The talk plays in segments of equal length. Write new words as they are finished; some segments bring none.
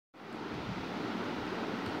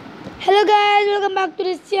Hello guys, welcome back to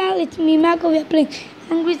this channel. It's me Mako. We are playing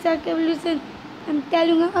Angry Shark Evolution. I'm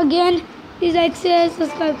telling you again, please like, share,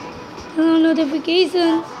 subscribe, turn on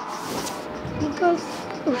notifications because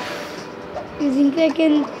using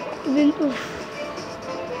Kraken even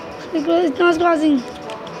because it's not crossing.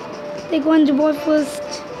 Take one reward first.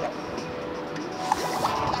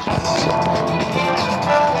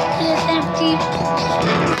 Here's empty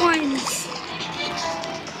coins.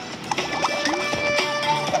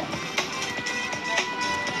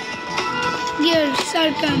 Here,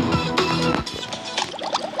 circle.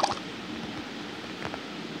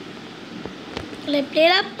 Let's play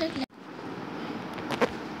it up.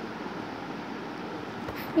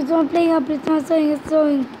 It's not playing up, it's not showing, it's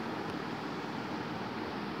showing.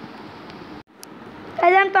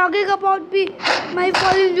 As I'm talking about my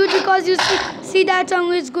volume due because you see that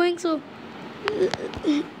song is going, so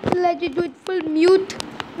let it do it full mute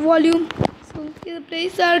volume. So here's play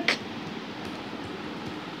Cirque.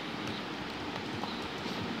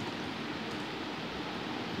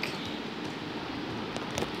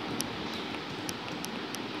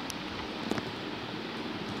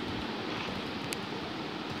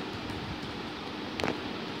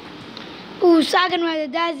 Ooh, second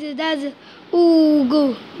one, that's it. Ooh,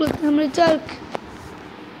 go. Look, I'm gonna Cirque.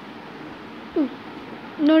 Ooh,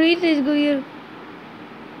 no need, let's go here.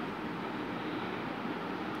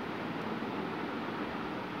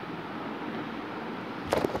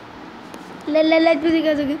 Let me see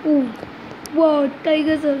guys again. Ooh, wow,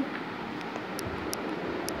 tiger Cirque.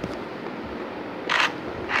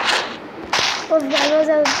 Oh, that was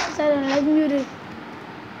outside, let's mute it.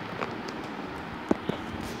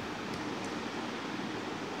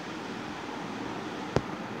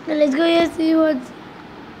 Let's go here see what's.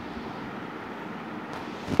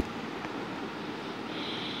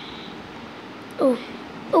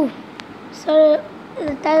 Oh, sorry,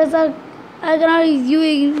 the tigers are cannot use you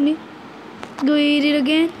against me. Go eat it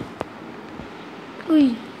again.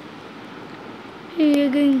 Ooh, here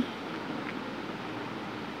again.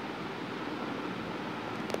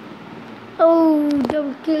 Oh,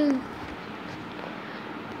 double kill.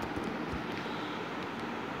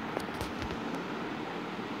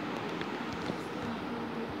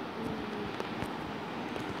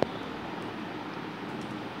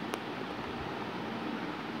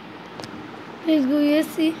 Let's go, yes,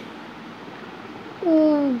 see.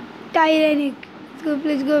 Oh, tyrannic.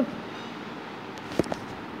 Let's go.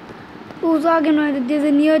 Oh, so I can write it. There's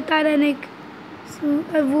a near tyrannic. So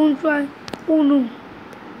I won't try. Oh no.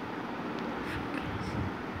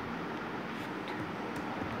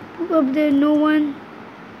 Up there, no one.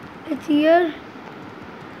 It's here.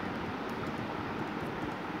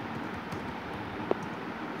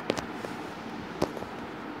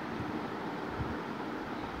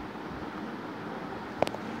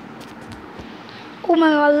 Oh my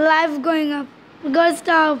god, life going up. We gotta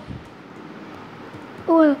stop.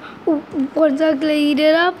 Oh, what's that clay? Eat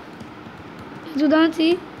it up. You don't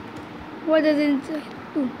see what is inside.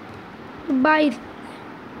 Oh, bite.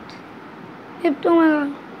 Oh my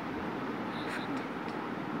god.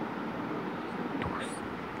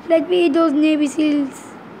 Let me eat those Navy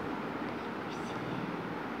SEALs.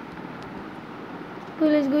 So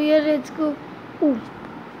let's go here. Let's go. Oh,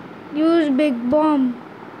 use big bomb.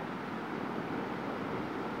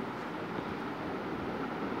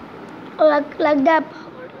 Oh, like that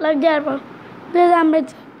power. There's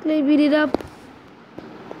Amrit. Let's beat it up.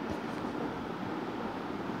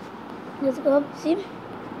 Let's go up. See.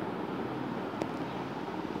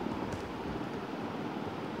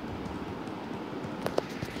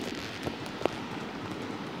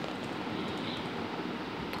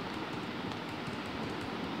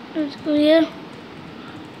 Let's go here.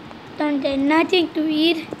 Don't get nothing to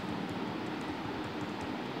eat.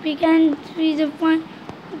 We can reach the point.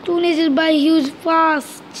 Tune is by huge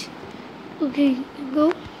fast. Okay,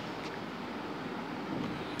 go.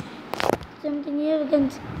 Something here we can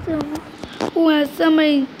see. Oh, a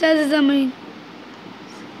submarine. That's a submarine.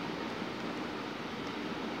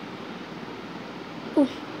 Oh,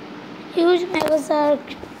 huge mega shark.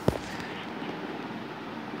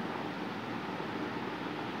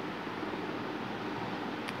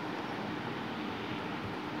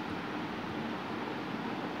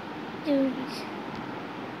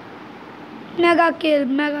 Mega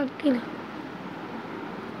kill.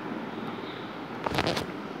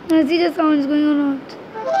 I see the sounds going on out.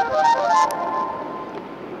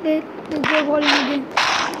 Let's go volume again.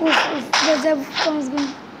 The sounds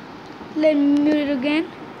going. Let me mute it again.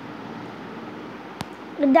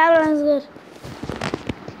 That one's good.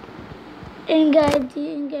 Anxiety.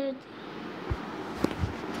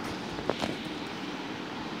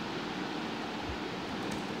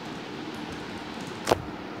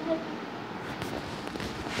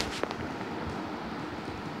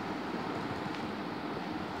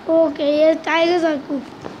 tigers are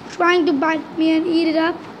trying to bite me and eat it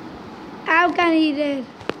up. How can I eat it?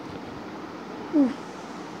 Ooh.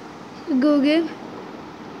 Go again.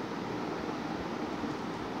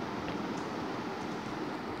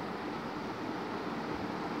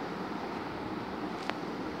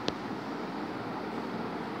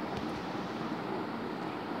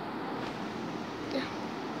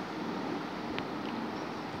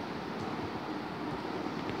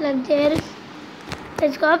 Like there.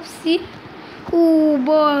 Let's go up, see. Ooh,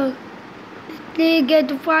 boy. They get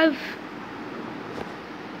to 5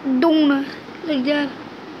 donuts. Like that.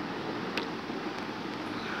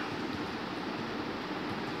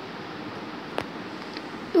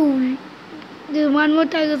 Ooh. There's one more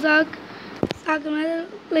tiger shark. Shark another.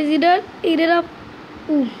 Let's eat it up.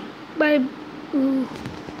 Ooh. By ooh.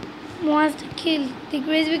 Monster kill. The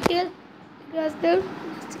crazy kill. The grass kill.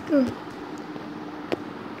 Kill.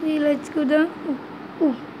 Okay, let's go down. Ooh,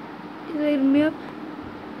 ooh. They light me up.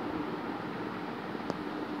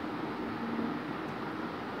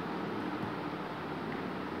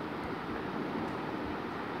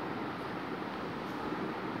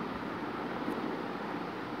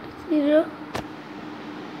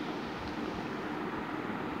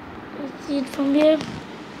 Let's see it from here.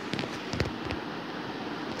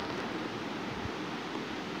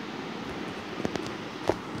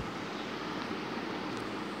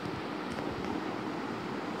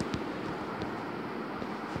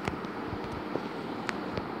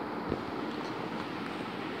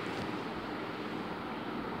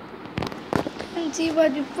 And see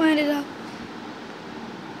what we find it out.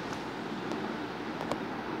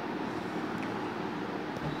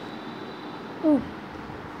 Oh,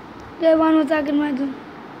 there one was talking my gun.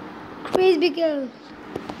 Crazy kill.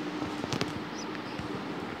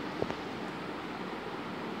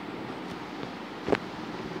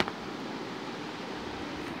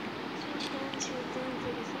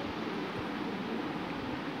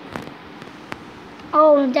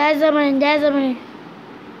 Oh, there's a man.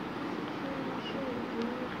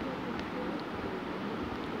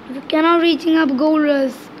 If you cannot reaching up gold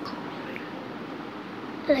rush.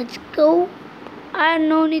 Let's go.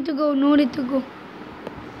 No need to go.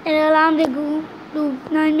 And alarm they go to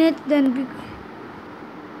 9 minutes, then we go.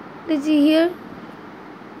 Let's see here.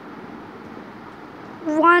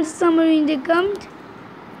 One submarine they come.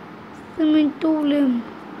 Submarine told him.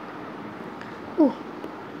 Oh,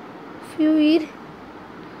 few eat.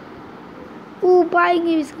 Oh, buying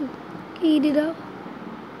him. Eat it up.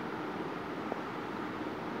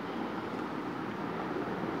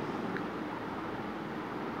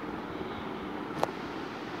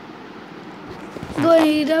 Go and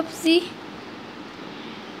eat it up, see?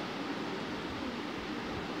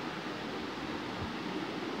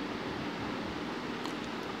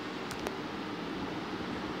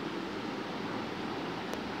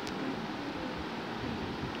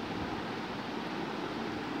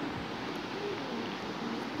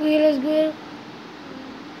 Okay, let's go.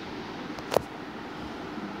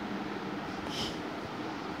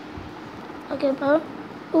 Okay, bro.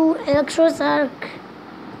 Ooh, electroshock.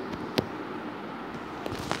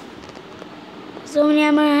 So many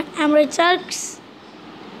emerald sharks.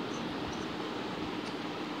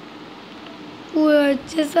 Ooh,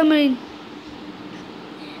 just submarine.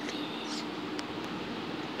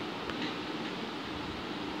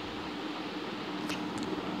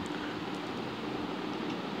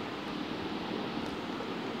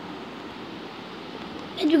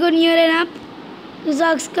 As we go near and up, the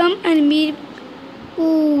sharks come and meet.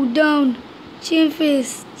 Ooh, down. Chin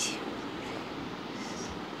face.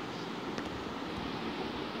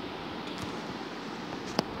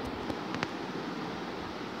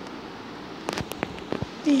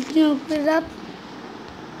 Let's open it up.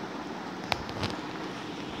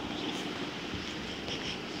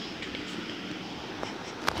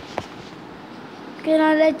 Okay,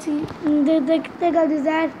 now let's see. Take out his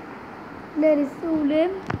hat. Let it soul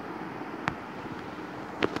him.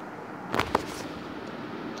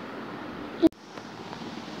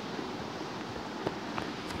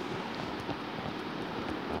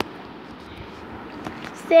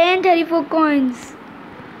 Send 34 coins.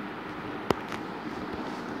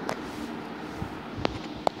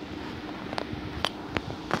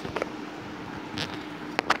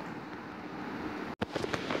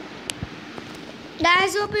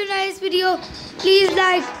 Guys, hope you like this video. Please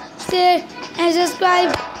like, share and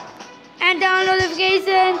subscribe and turn on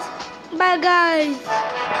notifications. Bye guys.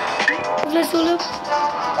 Let's look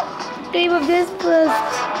tape of this first.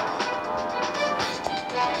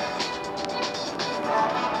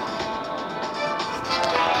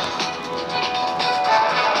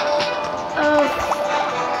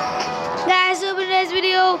 Guys,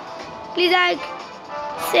 Please like,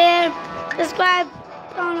 share, subscribe,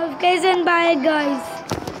 turn on notification. Bye guys.